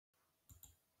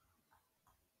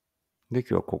で、今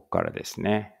日はここからです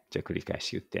ね。じゃあ繰り返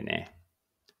し言ってね。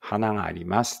花があり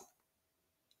ます。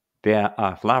There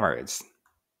are flowers.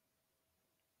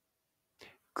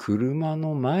 車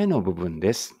の前の部分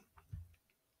です。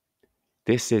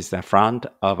This is the front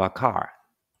of a car.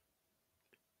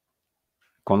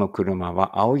 この車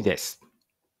は青いです。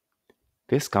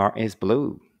This car is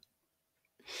blue.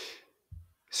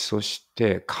 そし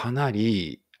てかな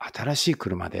り新しい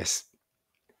車です。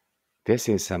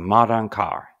This is a modern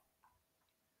car.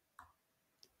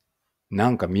 な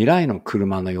んか未来の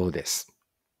車のようです。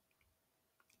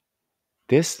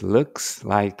This looks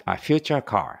like a future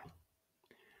car.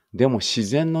 でも自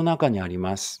然の中にあり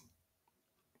ます。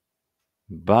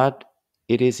But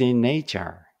it is in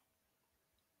nature.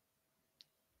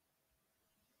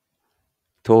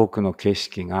 遠くの景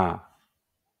色が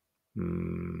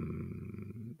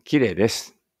綺麗で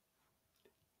す。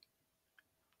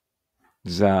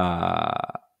The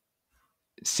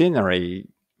scenery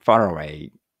far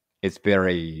away is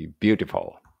very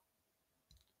beautiful.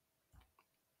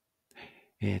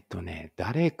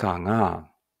 誰か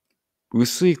が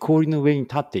薄い氷の上に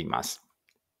立っています。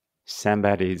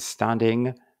Somebody is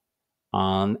standing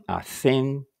on a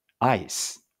thin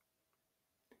ice.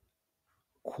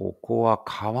 ここは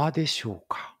川でしょう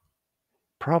か？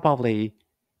 Probably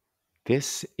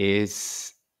this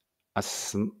is a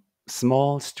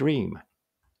small stream.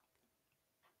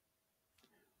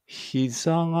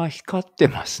 膝が光って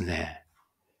ますね。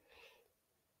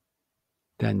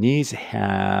The knees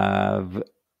have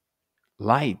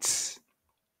lights.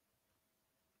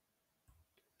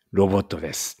 ロボット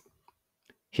です。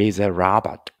He's a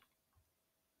robot.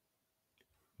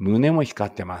 胸も光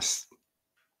ってます。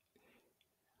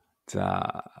The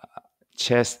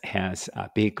chest has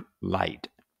a big light.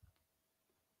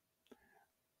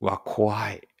 わ、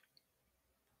怖い。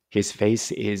His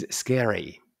face is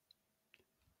scary.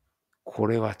 こ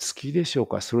れは月でしょう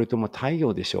か？それとも太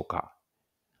陽でしょうか？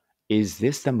 Is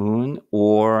this the moon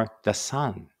or the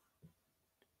sun?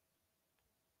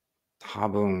 多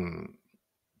分、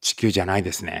地球じゃない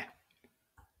ですね。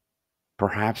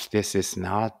Perhaps this is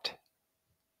not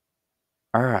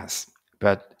Earth,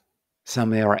 but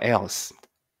somewhere else.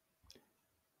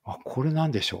 あ、これな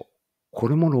んでしょう？こ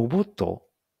れもロボット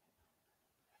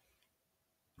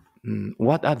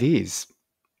？What are these?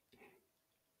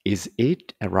 Is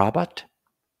it a robot?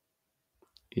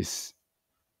 Is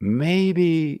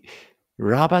maybe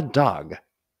robot dog?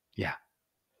 Yeah.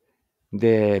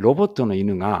 で、ロボットの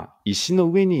犬が石の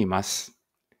上にいます。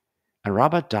A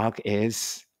robot dog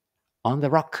is on the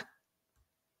rock.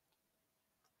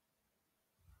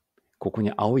 ここ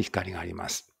に青い光がありま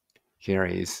す。Here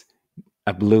is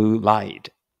a blue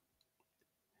light.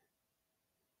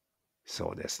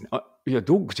 そうですね。あ、いや、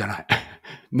ドッグじゃない。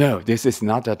No, this is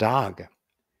not a dog.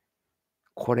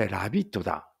 これラビット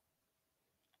だ。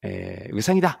ウ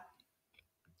サギだ。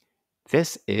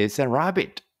This is a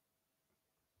rabbit.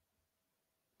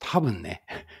 多分ね。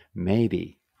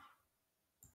Maybe.